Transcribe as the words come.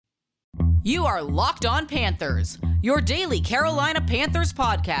You are Locked On Panthers, your daily Carolina Panthers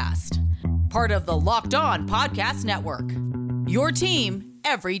podcast. Part of the Locked On Podcast Network. Your team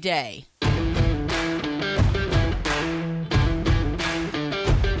every day.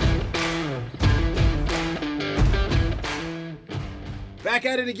 Back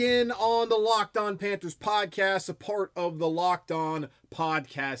at it again on the Locked On Panthers podcast, a part of the Locked On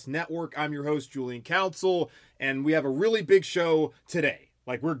Podcast Network. I'm your host, Julian Council, and we have a really big show today.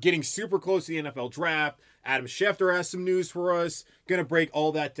 Like, we're getting super close to the NFL draft. Adam Schefter has some news for us. Going to break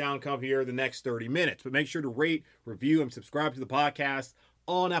all that down come here the next 30 minutes. But make sure to rate, review, and subscribe to the podcast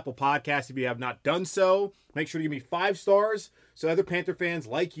on Apple Podcasts if you have not done so. Make sure to give me 5 stars so other Panther fans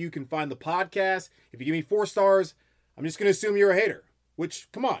like you can find the podcast. If you give me 4 stars, I'm just going to assume you're a hater.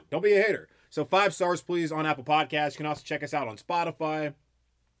 Which, come on, don't be a hater. So 5 stars, please, on Apple Podcasts. You can also check us out on Spotify.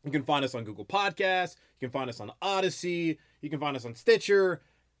 You can find us on Google Podcasts. You can find us on Odyssey. You can find us on Stitcher.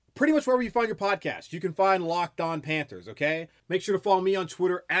 Pretty much wherever you find your podcast, you can find Locked On Panthers, okay? Make sure to follow me on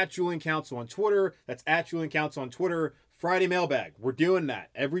Twitter, at Julian Council on Twitter. That's at Julian Council on Twitter. Friday mailbag. We're doing that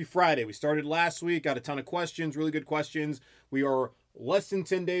every Friday. We started last week, got a ton of questions, really good questions. We are less than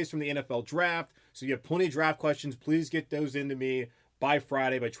 10 days from the NFL draft, so you have plenty of draft questions. Please get those into me by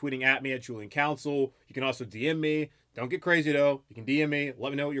Friday by tweeting at me at Julian Council. You can also DM me. Don't get crazy, though. You can DM me.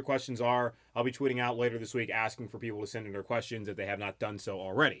 Let me know what your questions are. I'll be tweeting out later this week asking for people to send in their questions if they have not done so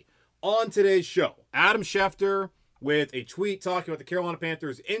already. On today's show, Adam Schefter with a tweet talking about the Carolina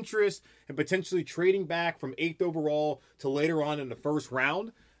Panthers' interest in potentially trading back from 8th overall to later on in the first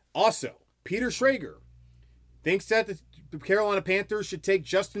round. Also, Peter Schrager thinks that the Carolina Panthers should take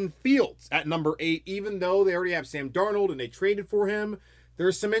Justin Fields at number 8, even though they already have Sam Darnold and they traded for him.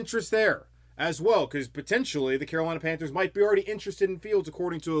 There's some interest there as well, because potentially the Carolina Panthers might be already interested in Fields,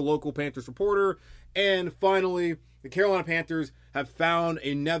 according to a local Panthers reporter. And finally, the Carolina Panthers have found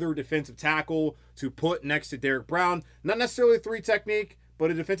another defensive tackle to put next to Derek Brown. Not necessarily a 3 technique, but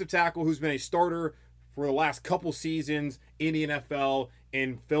a defensive tackle who's been a starter for the last couple seasons in the NFL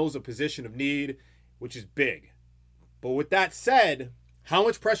and fills a position of need, which is big. But with that said, how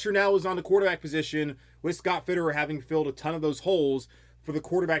much pressure now is on the quarterback position with Scott Fitterer having filled a ton of those holes for the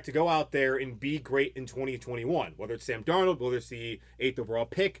quarterback to go out there and be great in 2021? Whether it's Sam Darnold, whether it's the 8th overall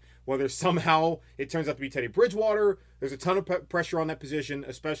pick, whether somehow it turns out to be Teddy Bridgewater, there's a ton of pressure on that position,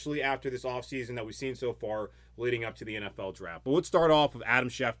 especially after this offseason that we've seen so far leading up to the NFL draft. But let's start off with Adam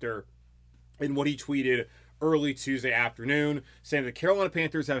Schefter and what he tweeted early Tuesday afternoon, saying the Carolina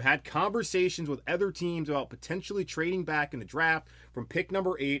Panthers have had conversations with other teams about potentially trading back in the draft from pick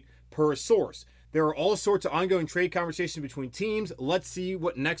number 8 per a source. There are all sorts of ongoing trade conversations between teams. Let's see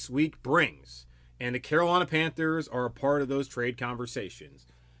what next week brings. And the Carolina Panthers are a part of those trade conversations.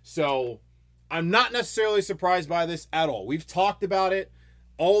 So I'm not necessarily surprised by this at all. We've talked about it.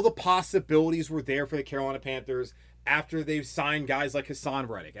 All the possibilities were there for the Carolina Panthers after they've signed guys like Hassan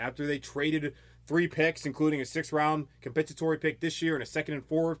Reddick, after they traded 3 picks, including a 6th-round compensatory pick this year and a 2nd and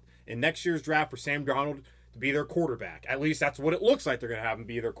 4th in next year's draft for Sam Darnold to be their quarterback. At least that's what it looks like they're going to have him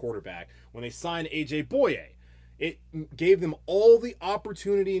be their quarterback. When they signed A.J. Boye, it gave them all the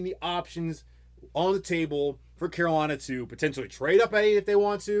opportunity and the options on the table for Carolina to potentially trade up at 8 if they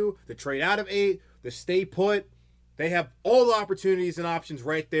want to trade out of 8, to stay put. They have all the opportunities and options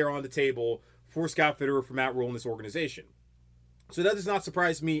right there on the table for Scott Fitterer, for Matt Rhule, in this organization. So that does not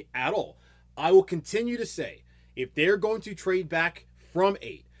surprise me at all. I will continue to say, if they're going to trade back from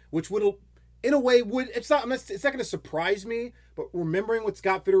 8, which would, in a way, it's not going to surprise me, but remembering what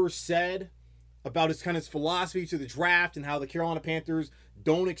Scott Fitterer said about his philosophy to the draft and how the Carolina Panthers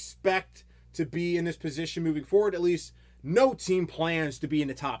don't expect to be in this position moving forward, at least no team plans to be in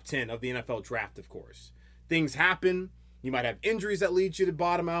the top 10 of the NFL draft, of course. Things happen. You might have injuries that lead you to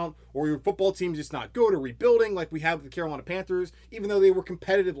bottom out, or your football team's just not good, or rebuilding like we have with the Carolina Panthers. Even though they were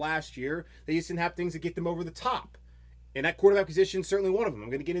competitive last year, they just didn't have things that get them over the top. And that quarterback position is certainly one of them. I'm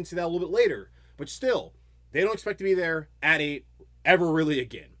going to get into that a little bit later. But still, they don't expect to be there at 8 ever really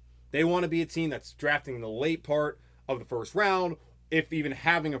again. They want to be a team that's drafting in the late part of the first round, if even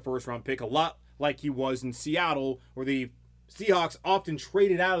having a first-round pick, a lot like he was in Seattle, where the Seahawks often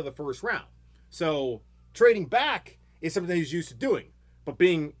traded out of the first round. So trading back is something that he's used to doing. But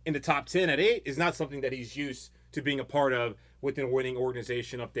being in the top 10 at 8 is not something that he's used to being a part of within a winning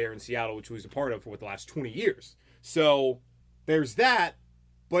organization up there in Seattle, which he was a part of for the last 20 years. So there's that.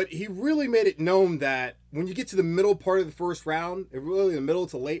 But he really made it known that when you get to the middle part of the first round, really the middle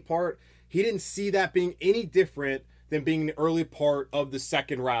to late part, he didn't see that being any different than being the early part of the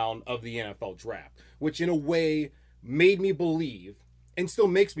second round of the NFL draft, which in a way made me believe, and still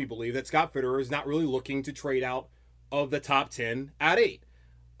makes me believe, that Scott Fitterer is not really looking to trade out of the top 10 at 8.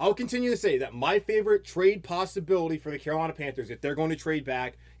 I'll continue to say that my favorite trade possibility for the Carolina Panthers, if they're going to trade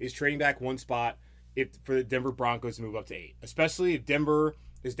back, is trading back one spot for the Denver Broncos to move up to 8. Especially if Denver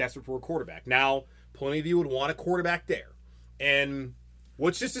is desperate for a quarterback. Now, plenty of you would want a quarterback there. And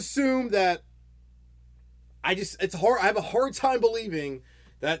let's just assume that it's hard. I have a hard time believing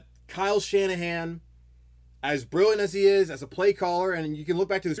that Kyle Shanahan, as brilliant as he is as a play caller, and you can look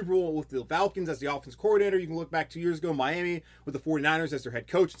back to the Super Bowl with the Falcons as the offense coordinator, you can look back 2 years ago in Miami with the 49ers as their head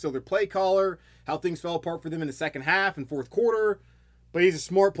coach and still their play caller, how things fell apart for them in the second half and fourth quarter, but he's a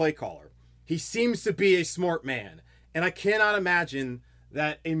smart play caller. He seems to be a smart man, and I cannot imagine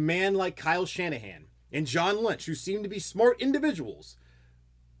that a man like Kyle Shanahan and John Lynch, who seem to be smart individuals,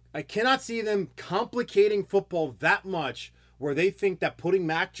 I cannot see them complicating football that much where they think that putting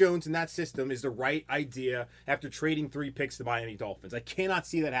Mac Jones in that system is the right idea after trading 3 picks to Miami Dolphins. I cannot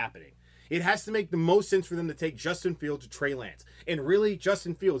see that happening. It has to make the most sense for them to take Justin Fields to Trey Lance. And really,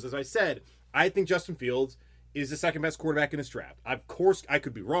 Justin Fields, as I said, I think Justin Fields is the second best quarterback in this draft. Of course, I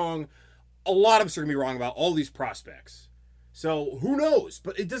could be wrong. A lot of us are going to be wrong about all these prospects. So who knows?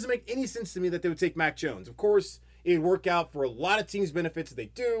 But it doesn't make any sense to me that they would take Mac Jones. Of course, it would work out for a lot of teams' benefits if they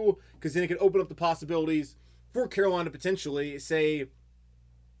do, because then it could open up the possibilities for Carolina to potentially say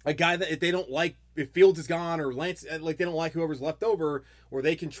a guy that if they don't like, if Fields is gone or Lance, like they don't like whoever's left over, or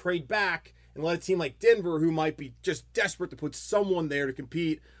they can trade back and let a team like Denver, who might be just desperate to put someone there to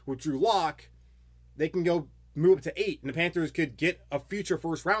compete with Drew Lock, they can go move up to 8, and the Panthers could get a future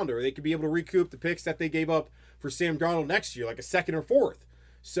first rounder. They could be able to recoup the picks that they gave up for Sam Darnold next year, like a second or fourth.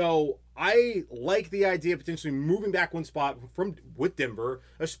 So I like the idea of potentially moving back one spot with Denver,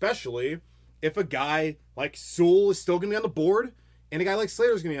 especially if a guy like Sewell is still going to be on the board and a guy like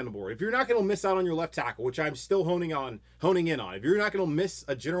Slater is going to be on the board. If you're not going to miss out on your left tackle, which I'm still honing in on, if you're not going to miss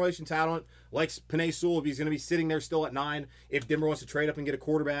a generation talent like Penei Sewell, if he's going to be sitting there still at 9, if Denver wants to trade up and get a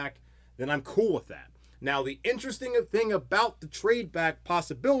quarterback, then I'm cool with that. Now, the interesting thing about the trade back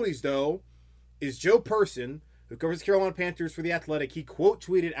possibilities, though, is Joe Person, who covers the Carolina Panthers for The Athletic, he quote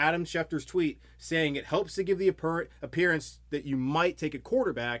tweeted Adam Schefter's tweet saying it helps to give the appearance that you might take a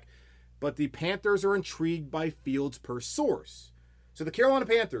quarterback, but the Panthers are intrigued by Fields per source. So the Carolina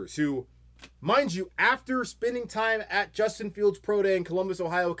Panthers, who, mind you, after spending time at Justin Fields Pro Day in Columbus,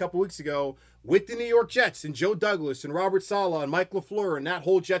 Ohio a couple weeks ago with the New York Jets and Joe Douglas and Robert Saleh and Mike LaFleur and that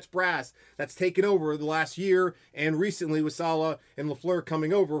whole Jets brass that's taken over the last year, and recently with Saleh and LaFleur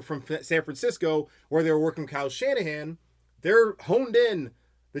coming over from San Francisco where they were working with Kyle Shanahan, they're honed in,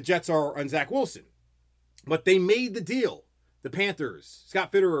 the Jets are, on Zach Wilson. But they made the deal, the Panthers,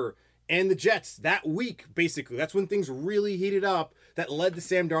 Scott Fitterer, and the Jets that week, basically. That's when things really heated up that led to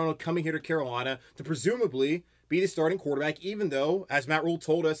Sam Darnold coming here to Carolina to presumably be the starting quarterback, even though, as Matt Rule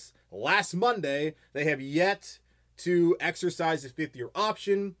told us last Monday, they have yet to exercise his 5th-year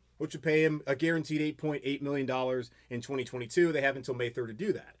option, which would pay him a guaranteed $8.8 million in 2022. They have until May 3rd to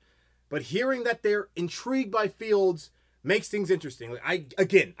do that. But hearing that they're intrigued by Fields makes things interesting. I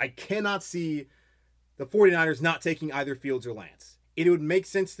cannot see the 49ers not taking either Fields or Lance. It would make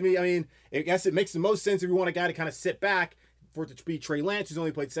sense to me. I mean, I guess it makes the most sense if you want a guy to kind of sit back for it to be Trey Lance, who's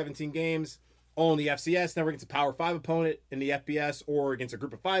only played 17 games, all in the FCS, never against a Power 5 opponent in the FBS or against a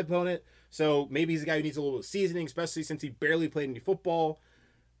Group of 5 opponent. So maybe he's a guy who needs a little bit of seasoning, especially since he barely played any football.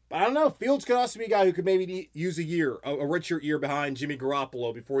 But I don't know. Fields could also be a guy who could maybe use a redshirt year behind Jimmy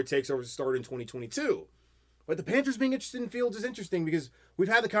Garoppolo before he takes over to start in 2022. But the Panthers being interested in Fields is interesting because we've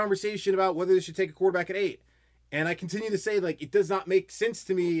had the conversation about whether they should take a quarterback at 8. And I continue to say, it does not make sense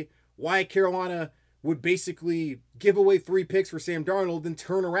to me why Carolina would basically give away 3 picks for Sam Darnold, then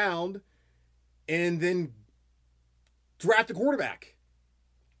turn around and then draft a quarterback.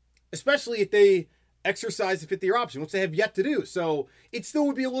 Especially if they exercise the 5th-year option, which they have yet to do. So it still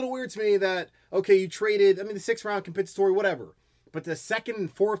would be a little weird to me that, okay, you traded, the 6th-round compensatory, whatever. But the 2nd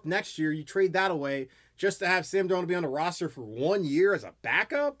and 4th next year, you trade that away just to have Sam Darnold be on the roster for 1 year as a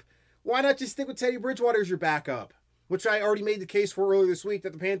backup? Why not just stick with Teddy Bridgewater as your backup? Which I already made the case for earlier this week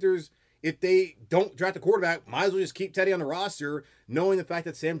that the Panthers, if they don't draft a quarterback, might as well just keep Teddy on the roster, knowing the fact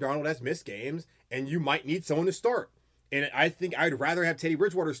that Sam Darnold has missed games and you might need someone to start. And I think I'd rather have Teddy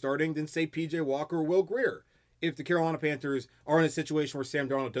Bridgewater starting than, say, P.J. Walker or Will Grier if the Carolina Panthers are in a situation where Sam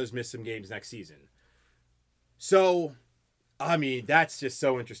Darnold does miss some games next season. So, that's just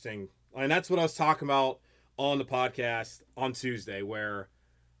so interesting. And that's what I was talking about on the podcast on Tuesday, where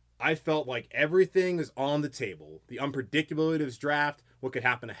I felt like everything is on the table. The unpredictability of this draft, what could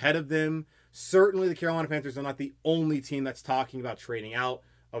happen ahead of them. Certainly the Carolina Panthers are not the only team that's talking about trading out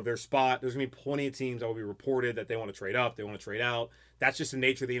of their spot. There's going to be plenty of teams that will be reported that they want to trade up, they want to trade out. That's just the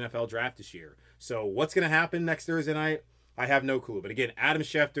nature of the NFL draft this year. So what's going to happen next Thursday night? I have no clue. But again, Adam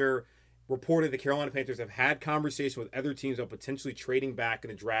Schefter reported the Carolina Panthers have had conversations with other teams about potentially trading back in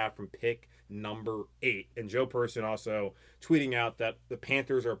the draft from pick number 8. And Joe Person also tweeting out that the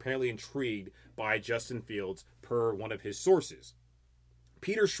Panthers are apparently intrigued by Justin Fields per one of his sources.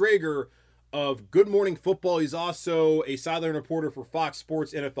 Peter Schrager of Good Morning Football, he's also a sideline reporter for Fox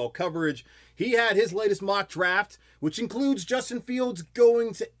Sports NFL coverage. He had his latest mock draft, which includes Justin Fields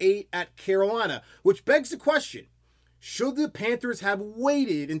going to 8 at Carolina, which begs the question, should the Panthers have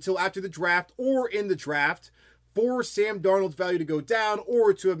waited until after the draft or in the draft for Sam Darnold's value to go down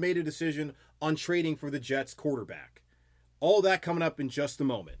or to have made a decision on trading for the Jets quarterback? All that coming up in just a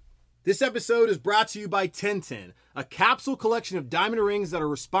moment. This episode is brought to you by 1010, a capsule collection of diamond rings that are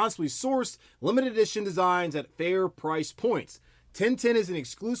responsibly sourced, limited edition designs at fair price points. 1010 is an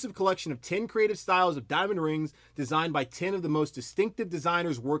exclusive collection of 10 creative styles of diamond rings designed by 10 of the most distinctive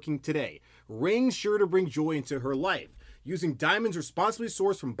designers working today. Rings sure to bring joy into her life. Using diamonds responsibly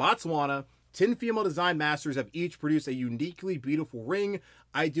sourced from Botswana, 10 female design masters have each produced a uniquely beautiful ring,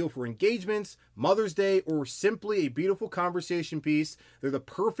 ideal for engagements, Mother's Day, or simply a beautiful conversation piece. They're the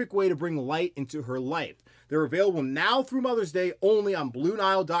perfect way to bring light into her life. They're available now through Mother's Day only on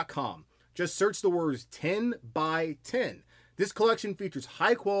BlueNile.com. Just search the words 10 by 10. This collection features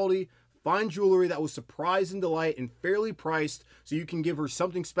high quality, fine jewelry that will surprise and delight and fairly priced so you can give her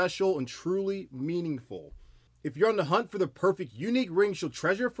something special and truly meaningful. If you're on the hunt for the perfect unique ring she'll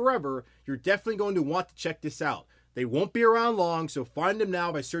treasure forever, you're definitely going to want to check this out. They won't be around long, so find them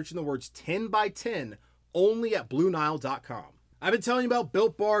now by searching the words 10 by 10 only at BlueNile.com. I've been telling you about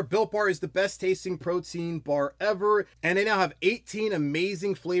Built Bar. Built Bar is the best tasting protein bar ever, and they now have 18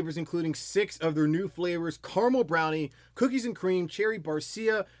 amazing flavors, including 6 of their new flavors: caramel brownie, cookies and cream, cherry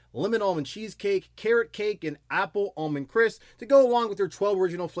barcia, lemon almond cheesecake, carrot cake, and apple almond crisp, to go along with their 12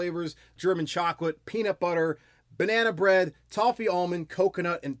 original flavors: German chocolate, peanut butter, banana bread, toffee almond,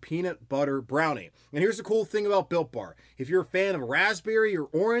 coconut, and peanut butter brownie. And here's the cool thing about Built Bar. If you're a fan of raspberry or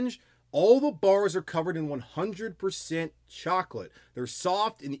orange, all the bars are covered in 100% chocolate. They're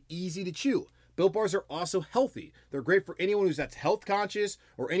soft and easy to chew. Built Bars are also healthy. They're great for anyone who's that's health conscious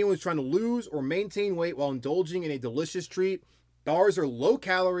or anyone who's trying to lose or maintain weight while indulging in a delicious treat. Bars are low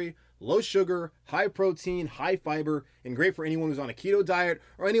calorie, low sugar, high protein, high fiber, and great for anyone who's on a keto diet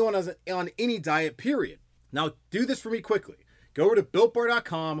or anyone on any diet, period. Now, do this for me quickly. Go over to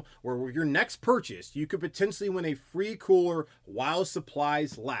BuiltBar.com, where with your next purchase, you could potentially win a free cooler while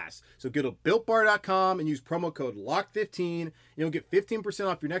supplies last. So go to BuiltBar.com and use promo code LOCKED15, and you'll get 15%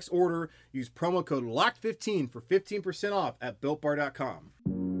 off your next order. Use promo code LOCKED15 for 15% off at BuiltBar.com.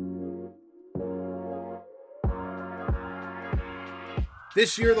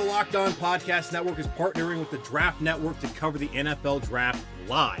 This year, the Locked On Podcast Network is partnering with the Draft Network to cover the NFL Draft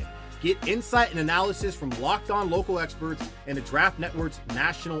live. Get insight and analysis from Locked On local experts and the Draft Network's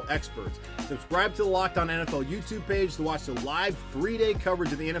national experts. Subscribe to the Locked On NFL YouTube page to watch the live 3-day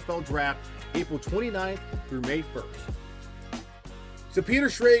coverage of the NFL Draft, April 29th through May 1st. So Peter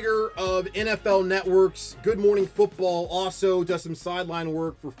Schrager of NFL Network's Good Morning Football also does some sideline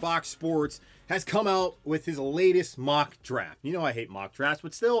work for Fox Sports, has come out with his latest mock draft. You know I hate mock drafts,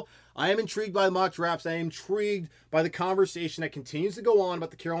 but still, I am intrigued by the mock drafts. I am intrigued by the conversation that continues to go on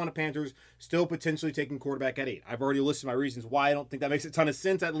about the Carolina Panthers still potentially taking quarterback at 8. I've already listed my reasons why I don't think that makes a ton of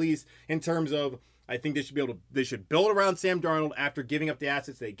sense, at least in terms of I think they should build around Sam Darnold after giving up the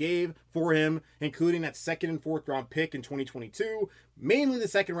assets they gave for him, including that 2nd and 4th round pick in 2022, mainly the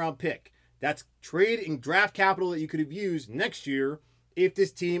 2nd round pick. That's trade and draft capital that you could have used next year if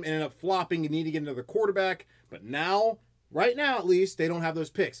this team ended up flopping and need to get another quarterback. But now, right now at least, they don't have those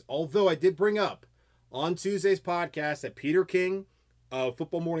picks. Although I did bring up on Tuesday's podcast that Peter King of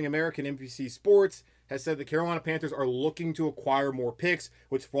Football Morning America and NBC Sports has said the Carolina Panthers are looking to acquire more picks,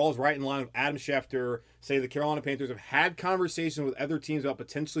 which falls right in line with Adam Schefter saying the Carolina Panthers have had conversations with other teams about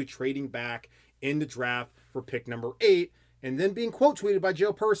potentially trading back in the draft for pick number 8. And then being quote tweeted by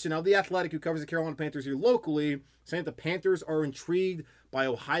Joe Person of The Athletic, who covers the Carolina Panthers here locally, saying that the Panthers are intrigued by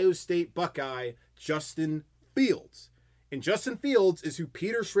Ohio State Buckeye Justin Fields. And Justin Fields is who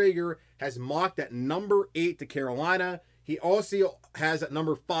Peter Schrager has mocked at number 8 to Carolina. He also has at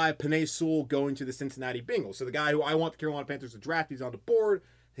number 5 Penei Sewell going to the Cincinnati Bengals. So the guy who I want the Carolina Panthers to draft, he's on the board.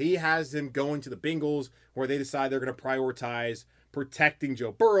 He has him going to the Bengals, where they decide they're going to prioritize protecting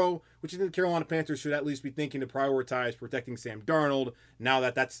Joe Burrow, which I think the Carolina Panthers should at least be thinking to prioritize protecting Sam Darnold, now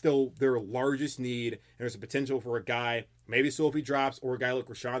that that's still their largest need, and there's a potential for a guy, maybe so if he drops, or a guy like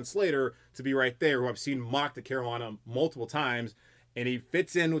Rashawn Slater to be right there, who I've seen mocked to Carolina multiple times, and he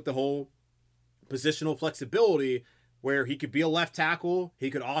fits in with the whole positional flexibility where he could be a left tackle, he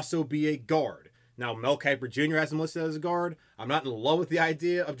could also be a guard. Now, Mel Kiper Jr. has him listed as a guard. I'm not in love with the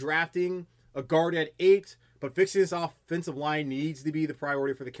idea of drafting a guard at 8, but fixing this offensive line needs to be the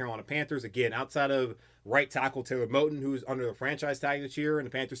priority for the Carolina Panthers. Again, outside of right tackle Taylor Moton, who's under the franchise tag this year, and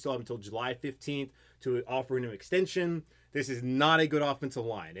the Panthers still have until July 15th to offer him an extension. This is not a good offensive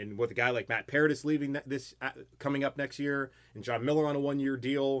line. And with a guy like Matt Paradis leaving this coming up next year, and John Miller on a 1-year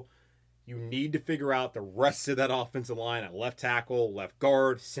deal, you need to figure out the rest of that offensive line at left tackle, left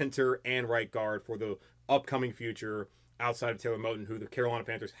guard, center, and right guard for the upcoming future outside of Taylor Moton, who the Carolina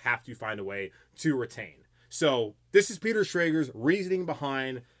Panthers have to find a way to retain. So this is Peter Schrager's reasoning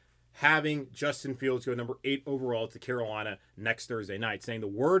behind having Justin Fields go number 8 overall to Carolina next Thursday night, saying the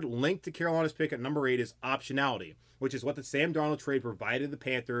word linked to Carolina's pick at number 8 is optionality, which is what the Sam Darnold trade provided the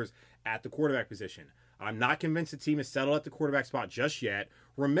Panthers at the quarterback position. I'm not convinced the team is settled at the quarterback spot just yet.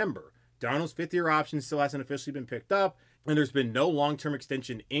 Remember, Darnold's 5th-year option still hasn't officially been picked up, and there's been no long-term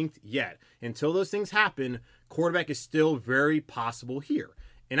extension inked yet. Until those things happen, quarterback is still very possible here.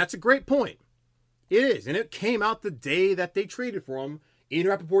 And that's a great point. It is, and it came out the day that they traded for him. Ian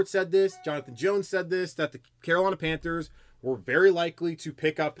Rappaport said this, Jonathan Jones said this, that the Carolina Panthers were very likely to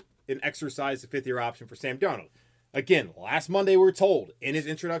pick up and exercise the 5th-year option for Sam Darnold. Again, last Monday we were told in his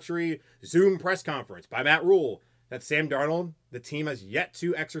introductory Zoom press conference by Matt Rule that Sam Darnold, the team has yet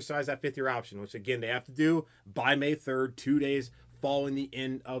to exercise that 5th-year option, which again they have to do by May 3rd, 2 days following the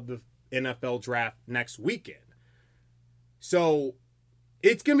end of the NFL draft next weekend. So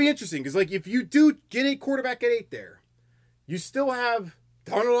it's going to be interesting because, like, if you do get a quarterback at 8 there, you still have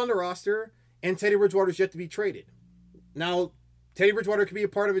Darnold on the roster and Teddy Bridgewater's yet to be traded. Now, Teddy Bridgewater could be a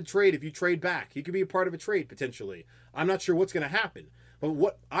part of a trade if you trade back. He could be a part of a trade potentially. I'm not sure what's going to happen. But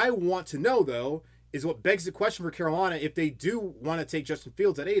what I want to know, though, is what begs the question for Carolina, if they do want to take Justin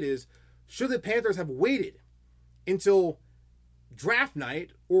Fields at 8, is should the Panthers have waited until draft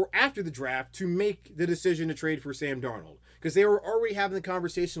night or after the draft to make the decision to trade for Sam Darnold? Because they were already having the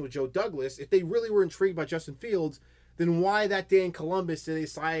conversation with Joe Douglas. If they really were intrigued by Justin Fields, then why that day in Columbus did they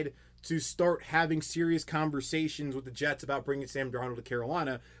decide to start having serious conversations with the Jets about bringing Sam Darnold to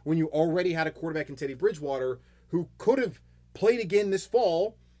Carolina when you already had a quarterback in Teddy Bridgewater who could have played again this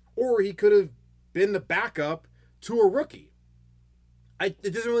fall, or he could have been the backup to a rookie?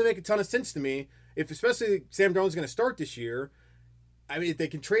 It doesn't really make a ton of sense to me. If especially Sam Darnold's going to start this year, I mean, if they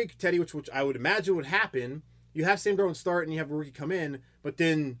can trade Teddy, which I would imagine would happen, you have Sam Darnold start and you have a rookie come in, but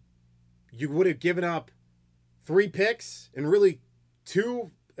then you would have given up 3 picks and really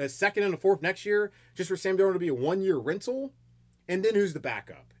 2, a second and a 4th next year, just for Sam Darnold to be a 1-year rental. And then who's the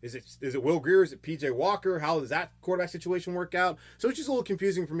backup? Is it Will Grier? Is it PJ Walker? How does that quarterback situation work out? So it's just a little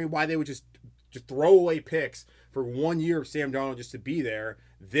confusing for me why they would just throw away picks for 1 year of Sam Darnold just to be there,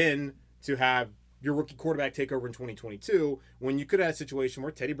 then to have your rookie quarterback take over in 2022, when you could have a situation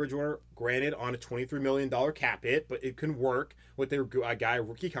where Teddy Bridgewater, granted on a $23 million cap hit, but it can work with their guy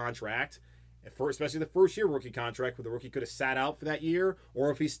rookie contract, especially the first year rookie contract, where the rookie could have sat out for that year, or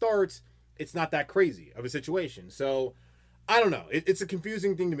if he starts, it's not that crazy of a situation. So I don't know. It's a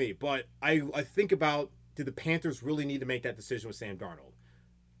confusing thing to me, but I think about, did the Panthers really need to make that decision with Sam Darnold?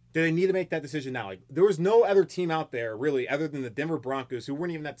 Do they need to make that decision now? Like, there was no other team out there, really, other than the Denver Broncos, who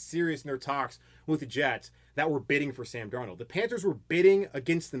weren't even that serious in their talks with the Jets, that were bidding for Sam Darnold. The Panthers were bidding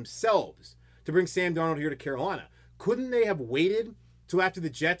against themselves to bring Sam Darnold here to Carolina. Couldn't they have waited till after the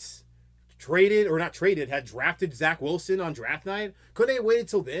Jets had drafted Zach Wilson on draft night? Couldn't they have waited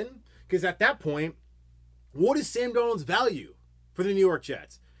till then? Because at that point, what is Sam Darnold's value for the New York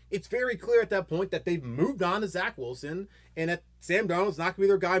Jets? It's very clear at that point that they've moved on to Zach Wilson and that Sam Darnold's not going to be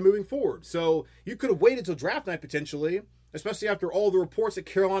their guy moving forward. So you could have waited till draft night potentially, especially after all the reports that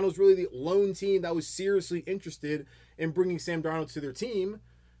Carolina was really the lone team that was seriously interested in bringing Sam Darnold to their team.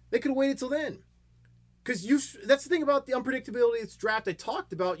 They could have waited till then. Because that's the thing about the unpredictability of this draft I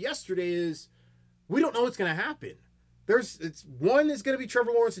talked about yesterday, is we don't know what's going to happen. One is going to be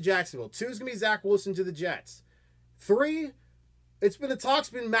Trevor Lawrence to Jacksonville. 2 is going to be Zach Wilson to the Jets. 3, the talk's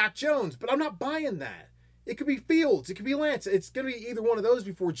been Mac Jones, but I'm not buying that. It could be Fields. It could be Lance. It's going to be either one of those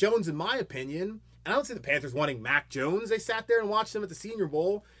before Jones, in my opinion. And I don't see the Panthers wanting Mac Jones. They sat there and watched him at the Senior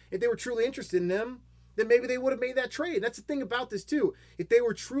Bowl. If they were truly interested in him, then maybe they would have made that trade. That's the thing about this, too. If they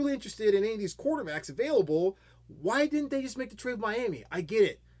were truly interested in any of these quarterbacks available, why didn't they just make the trade with Miami? I get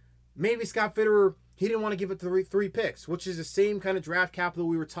it. Maybe Scott Fitterer, he didn't want to give it 3 picks, which is the same kind of draft capital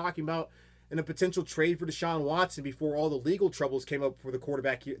we were talking about in a potential trade for Deshaun Watson before all the legal troubles came up for the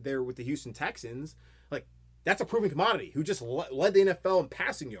quarterback there with the Houston Texans. Like, that's a proven commodity who just led the NFL in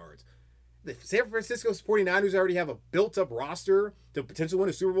passing yards. The San Francisco 49ers already have a built-up roster to potentially win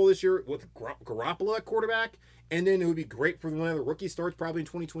a Super Bowl this year with Garoppolo at quarterback, and then it would be great for one of the rookie starts probably in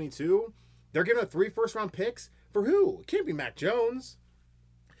 2022. they're giving up 3 first-round picks for who? It can't be Mac Jones.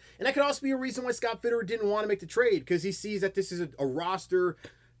 And that could also be a reason why Scott Fitterer didn't want to make the trade, because he sees that this is a roster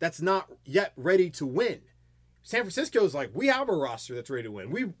that's not yet ready to win. San Francisco's like, we have a roster that's ready to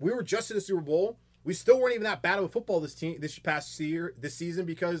win. We were just in the Super Bowl. We still weren't even that bad of a football this season,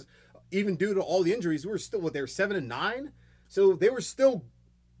 because even due to all the injuries, we were still, they were 7-9. So they were still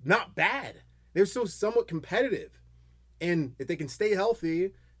not bad. They were still somewhat competitive. And if they can stay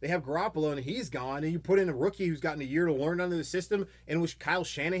healthy, they have Garoppolo and he's gone, and you put in a rookie who's gotten a year to learn under the system, and which Kyle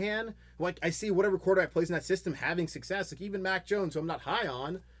Shanahan, like, I see whatever quarterback plays in that system having success, like even Mac Jones, who I'm not high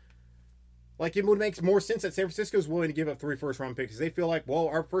on, like, it would make more sense that San Francisco's willing to give up 3 first-round picks, because they feel like, well,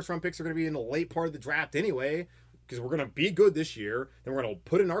 our first-round picks are going to be in the late part of the draft anyway, because we're going to be good this year, then we're going to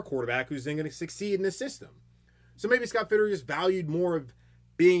put in our quarterback who's then going to succeed in this system. So maybe Scott Fitterer just valued more of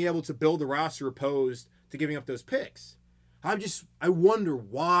being able to build the roster opposed to giving up those picks. I wonder,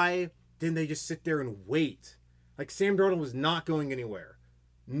 why didn't they just sit there and wait? Like, Sam Darnold was not going anywhere.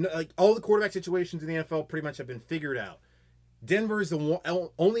 No, like, all the quarterback situations in the NFL pretty much have been figured out. Denver is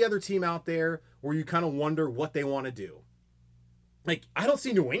the only other team out there where you kind of wonder what they want to do. Like, I don't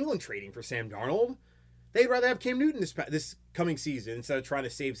see New England trading for Sam Darnold. They'd rather have Cam Newton this coming season instead of trying to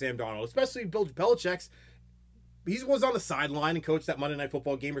save Sam Darnold, especially Bill Belichick's. He was on the sideline and coached that Monday Night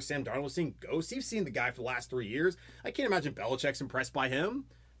Football game where Sam Darnold was seeing ghosts. He's seen the guy for the last 3 years. I can't imagine Belichick's impressed by him.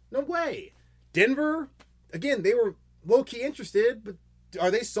 No way. Denver, again, they were low-key interested, but are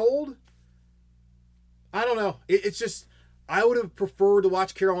they sold? I don't know. It's just, I would have preferred to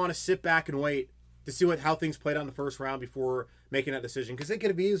watch Carolina sit back and wait to see how things played out in the first round before making that decision. Because they could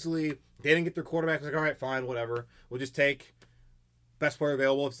have easily, they didn't get their quarterback. Like, all right, fine, whatever. We'll just take best player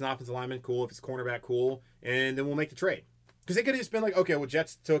available. If it's an offensive lineman, cool. If it's a cornerback, cool. And then we'll make the trade. Because they could have just been like, okay, well,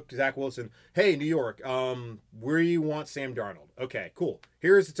 Jets took Zach Wilson. Hey, New York, where do you want Sam Darnold? Okay, cool.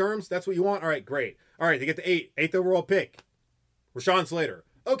 Here's the terms. That's what you want? All right, great. All right, they get the 8th overall pick. Rashawn Slater.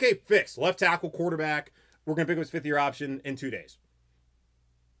 Okay, fixed. Left tackle, quarterback. We're going to pick up his 5th-year option in 2 days.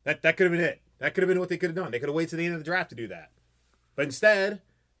 That could have been it. That could have been what they could have done. They could have waited to the end of the draft to do that. But instead,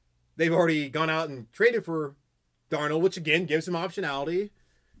 they've already gone out and traded for Darnold, which again gives him optionality.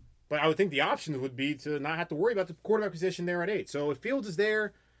 But I would think the option would be to not have to worry about the quarterback position there at 8. So if Fields is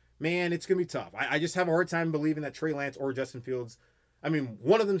there, man, it's going to be tough. I just have a hard time believing that Trey Lance or Justin Fields, I mean,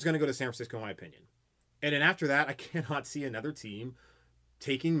 one of them is going to go to San Francisco, in my opinion. And then after that, I cannot see another team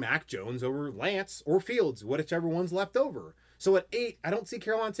taking Mac Jones over Lance or Fields, whichever one's left over. So at 8, I don't see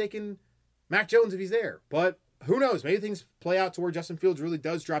Carolina taking Mac Jones if he's there. But who knows? Maybe things play out to where Justin Fields really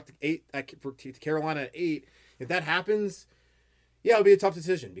does drop to 8 for Carolina at 8. If that happens, yeah, it'll be a tough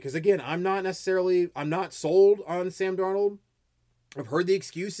decision. Because again, I'm not sold on Sam Darnold. I've heard the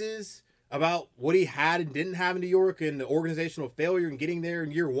excuses about what he had and didn't have in New York, and the organizational failure in getting there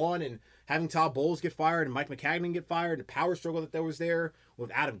in year 1, and having Todd Bowles get fired and Mike McCagnon get fired, and the power struggle that there was there with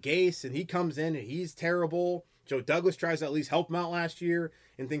Adam Gase, and he comes in and he's terrible. Joe Douglas tries to at least help him out last year,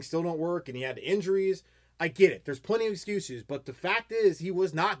 and things still don't work, and he had injuries. I get it. There's plenty of excuses, but the fact is he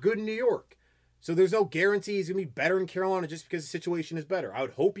was not good in New York. So there's no guarantee he's going to be better in Carolina just because the situation is better. I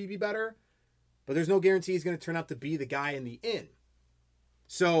would hope he'd be better, but there's no guarantee he's going to turn out to be the guy in the end.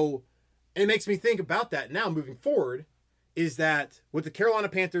 So it makes me think about that now moving forward, is that with the Carolina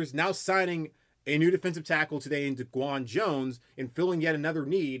Panthers now signing a new defensive tackle today in DeGuan Jones and filling yet another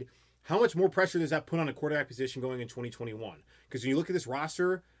need, how much more pressure does that put on a quarterback position going in 2021? Because when you look at this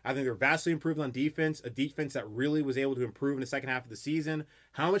roster, I think they're vastly improved on defense, a defense that really was able to improve in the second half of the season.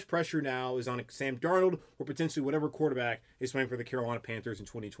 How much pressure now is on Sam Darnold or potentially whatever quarterback is playing for the Carolina Panthers in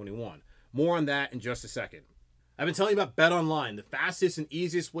 2021? More on that in just a second. I've been telling you about BetOnline, the fastest and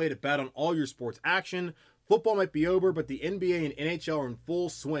easiest way to bet on all your sports action. Football might be over, but the NBA and NHL are in full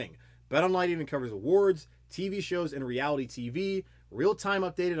swing. BetOnline even covers awards, TV shows, and reality TV, real-time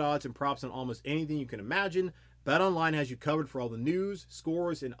updated odds and props on almost anything you can imagine. BetOnline has you covered for all the news,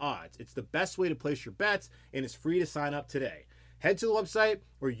 scores, and odds. It's the best way to place your bets, and it's free to sign up today. Head to the website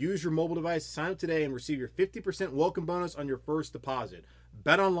or use your mobile device to sign up today and receive your 50% welcome bonus on your first deposit.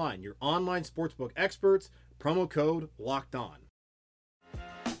 BetOnline, your online sportsbook experts. Promo code LOCKEDON.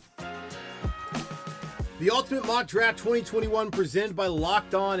 The Ultimate Mock Draft 2021 presented by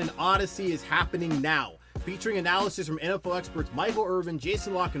Locked On and Odyssey is happening now. Featuring analysis from NFL experts Michael Irvin,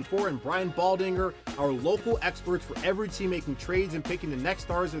 Jason La-Canfora, and Brian Baldinger, our local experts for every team making trades and picking the next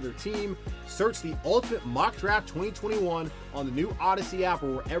stars of their team. Search the Ultimate Mock Draft 2021 on the new Odyssey app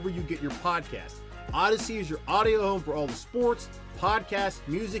or wherever you get your podcasts. Odyssey is your audio home for all the sports, podcasts,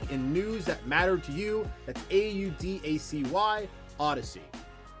 music, and news that matter to you. That's AUDACY, Odyssey.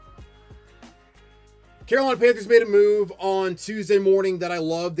 Carolina Panthers made a move on Tuesday morning that I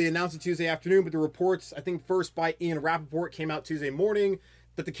loved. They announced it Tuesday afternoon, but the reports, I think first by Ian Rappaport, came out Tuesday morning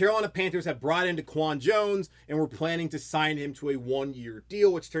that the Carolina Panthers had brought in DaQuan Jones and were planning to sign him to a one-year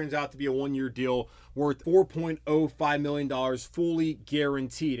deal, which turns out to be a one-year deal worth $4.05 million fully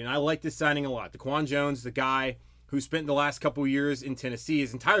guaranteed. And I like this signing a lot. DaQuan Jones is a guy who spent the last couple of years in Tennessee,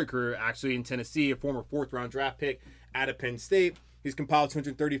 his entire career actually in Tennessee, a former fourth-round draft pick out of Penn State. He's compiled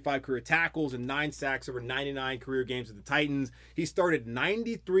 235 career tackles and 9 sacks over 99 career games with the Titans. He started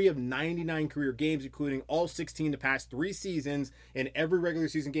 93 of 99 career games, including all 16 the past 3 seasons and every regular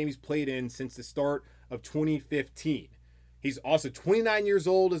season game he's played in since the start of 2015. He's also 29 years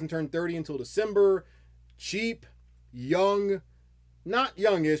old, doesn't turn 30 until December. Cheap, young, not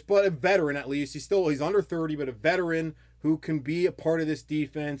youngish, but a veteran at least. He's under 30, but a veteran who can be a part of this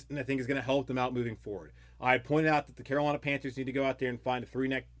defense and I think is going to help them out moving forward. I pointed out that the Carolina Panthers need to go out there and find a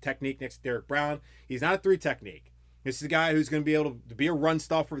 3 technique next to Derek Brown. He's not a 3 technique. This is a guy who's going to be able to be a run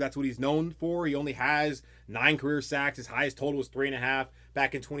stuffer. That's what he's known for. He only has 9 career sacks. His highest total was 3.5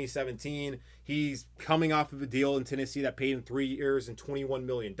 back in 2017. He's coming off of a deal in Tennessee that paid him 3 years and $21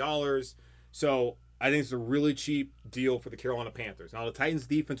 million. So I think it's a really cheap deal for the Carolina Panthers. Now, the Titans'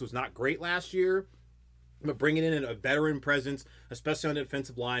 defense was not great last year, but bringing in a veteran presence, especially on the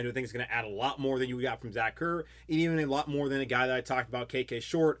defensive line, who I think is going to add a lot more than you got from Zach Kerr, and even a lot more than a guy that I talked about, KK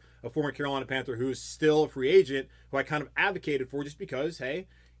Short, a former Carolina Panther who is still a free agent, who I kind of advocated for just because, hey,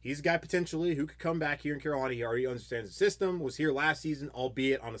 he's a guy potentially who could come back here in Carolina. He already understands the system, was here last season,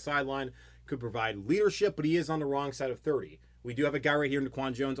 albeit on the sideline, could provide leadership, but he is on the wrong side of 30. We do have a guy right here in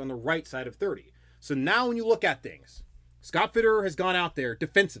DaQuan Jones on the right side of 30. So now when you look at things, Scott Fitterer has gone out there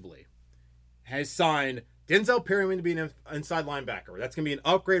defensively, has signed Denzel Perryman to be an inside linebacker. That's going to be an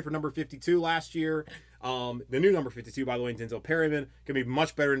upgrade for number 52 last year. The new number 52, by the way, Denzel Perryman, can be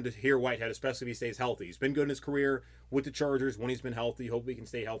much better than Tahir Whitehead, especially if he stays healthy. He's been good in his career with the Chargers when he's been healthy. Hopefully he can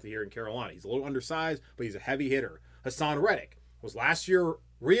stay healthy here in Carolina. He's a little undersized, but he's a heavy hitter. Hassan Reddick, was last year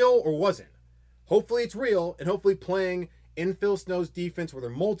real or wasn't? Hopefully it's real, and hopefully playing in Phil Snow's defense where they're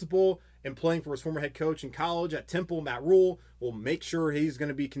multiple and playing for his former head coach in college at Temple, Matt Rule, will make sure he's going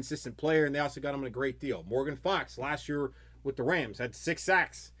to be a consistent player, and they also got him on a great deal. Morgan Fox, last year with the Rams, had 6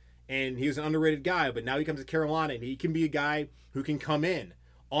 sacks, and he was an underrated guy, but now he comes to Carolina, and he can be a guy who can come in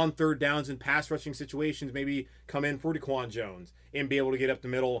on third downs and pass rushing situations, maybe come in for DaQuan Jones and be able to get up the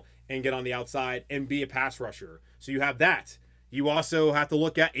middle and get on the outside and be a pass rusher. So you have that. You also have to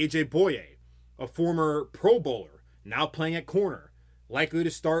look at A.J. Boye, a former Pro Bowler, now playing at corner, likely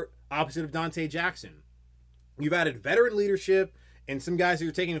to start opposite of Dante Jackson. You've added veteran leadership and some guys who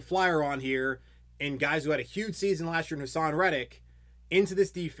are taking a flyer on here and guys who had a huge season last year in Hassan Reddick into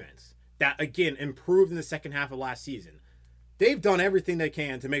this defense that, again, improved in the second half of last season. They've done everything they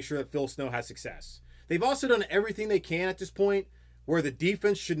can to make sure that Phil Snow has success. They've also done everything they can at this point where the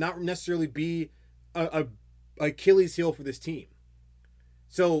defense should not necessarily be a Achilles heel for this team.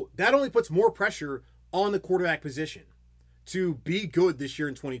 So that only puts more pressure on the quarterback position to be good this year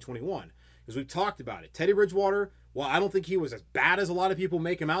in 2021. As we've talked about it, Teddy Bridgewater, well, I don't think he was as bad as a lot of people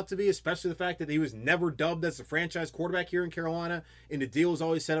make him out to be, especially the fact that he was never dubbed as the franchise quarterback here in Carolina, and the deal was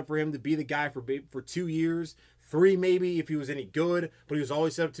always set up for him to be the guy for 2 years, 3 maybe if he was any good, but he was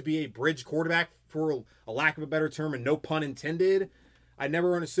always set up to be a bridge quarterback, for a lack of a better term, and no pun intended. I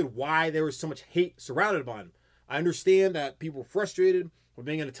never understood why there was so much hate surrounded by him. I understand that people were frustrated with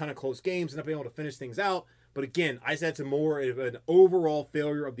being in a ton of close games and not being able to finish things out. But again, I said it's more of an overall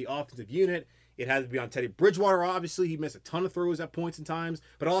failure of the offensive unit. It had to be on Teddy Bridgewater, obviously. He missed a ton of throws at points and times.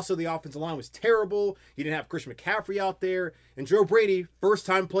 But also the offensive line was terrible. He didn't have Christian McCaffrey out there. And Joe Brady,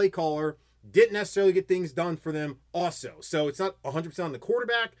 first-time play caller, didn't necessarily get things done for them also. So it's not 100% on the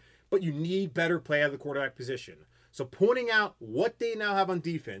quarterback, but you need better play out of the quarterback position. So pointing out what they now have on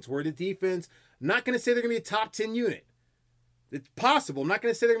defense, where the defense, I'm not going to say they're going to be a top 10 unit. It's possible. I'm not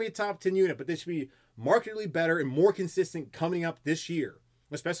going to say they're going to be a top 10 unit, but they should be markedly better and more consistent coming up this year,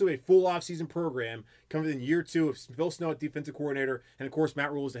 especially with a full offseason program coming in year 2 of Phil Snow at defensive coordinator, and of course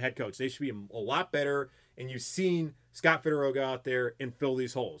Matt Rule as the head coach. They should be a lot better, and you've seen Scott Fitterer go out there and fill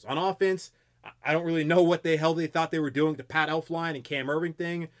these holes. On offense, I don't really know what the hell they thought they were doing with the Pat Elflein and Cam Irving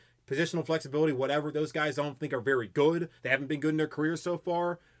thing. Positional flexibility, whatever. Those guys I don't think are very good. They haven't been good in their careers so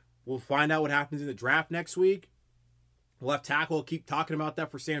far. We'll find out what happens in the draft next week. Left tackle, keep talking about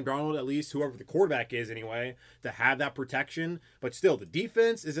that for Sam Darnold, at least, whoever the quarterback is anyway, to have that protection. But still, the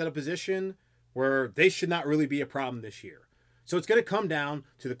defense is at a position where they should not really be a problem this year. So it's going to come down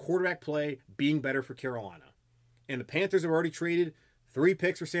to the quarterback play being better for Carolina. And the Panthers have already traded 3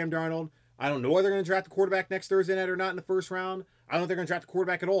 picks for Sam Darnold. I don't know whether they're going to draft the quarterback next Thursday night or not in the first round. I don't think they're going to draft the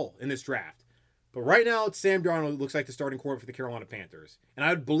quarterback at all in this draft. But right now, it's Sam Darnold who looks like the starting quarterback for the Carolina Panthers. And I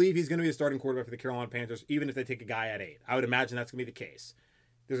would believe he's going to be the starting quarterback for the Carolina Panthers, even if they take a guy at 8. I would imagine that's going to be the case.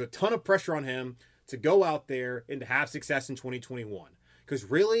 There's a ton of pressure on him to go out there and to have success in 2021. Because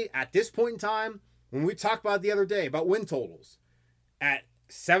really, at this point in time, when we talked about it the other day, about win totals, at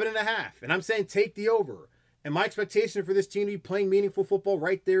 7.5, and I'm saying take the over. And my expectation for this team to be playing meaningful football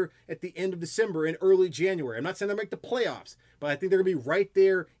right there at the end of December and early January. I'm not saying they'll make the playoffs, but I think they're going to be right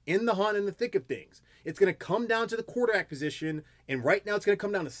there in the hunt, in the thick of things. It's going to come down to the quarterback position, and right now it's going to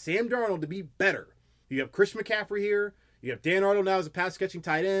come down to Sam Darnold to be better. You have Christian McCaffrey here. You have Dan Arnold now as a pass-catching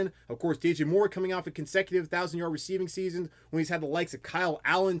tight end. Of course, DJ Moore coming off a consecutive 1,000-yard receiving season when he's had the likes of Kyle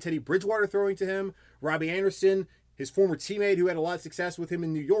Allen, Teddy Bridgewater throwing to him, Robbie Anderson, his former teammate who had a lot of success with him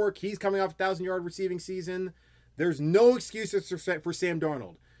in New York. He's coming off a 1,000-yard receiving season. There's no excuses for Sam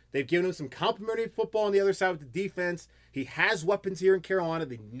Darnold. They've given him some complimentary football on the other side with the defense. He has weapons here in Carolina.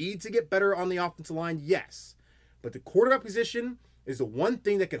 They need to get better on the offensive line, yes. But the quarterback position is the one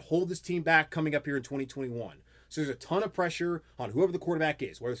thing that could hold this team back coming up here in 2021. So there's a ton of pressure on whoever the quarterback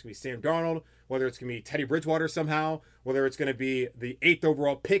is, whether it's going to be Sam Darnold, whether it's going to be Teddy Bridgewater somehow, whether it's going to be the 8th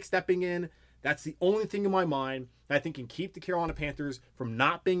overall pick stepping in. That's the only thing in my mind that I think can keep the Carolina Panthers from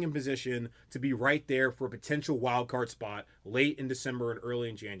not being in position to be right there for a potential wild card spot late in December and early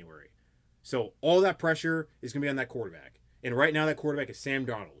in January. So all that pressure is going to be on that quarterback. And right now that quarterback is Sam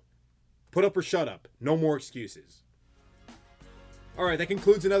Darnold. Put up or shut up. No more excuses. All right, that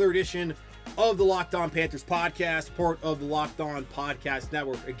concludes another edition of the Locked On Panthers podcast, part of the Locked On Podcast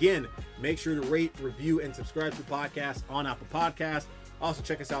Network. Again, make sure to rate, review, and subscribe to the podcast on Apple Podcasts. Also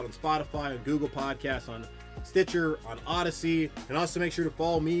check us out on Spotify, on Google Podcasts, on Stitcher, on Odyssey, and also make sure to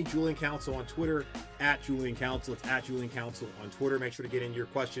follow me, Julian Council, on Twitter, at Julian Council. It's at Julian Council on Twitter. Make sure to get in your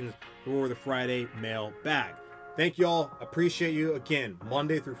questions for the Friday mail bag. Thank you all. Appreciate you. Again,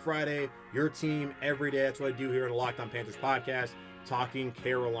 Monday through Friday, your team every day. That's what I do here on the Locked On Panthers podcast, talking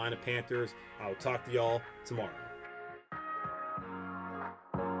Carolina Panthers. I will talk to y'all tomorrow.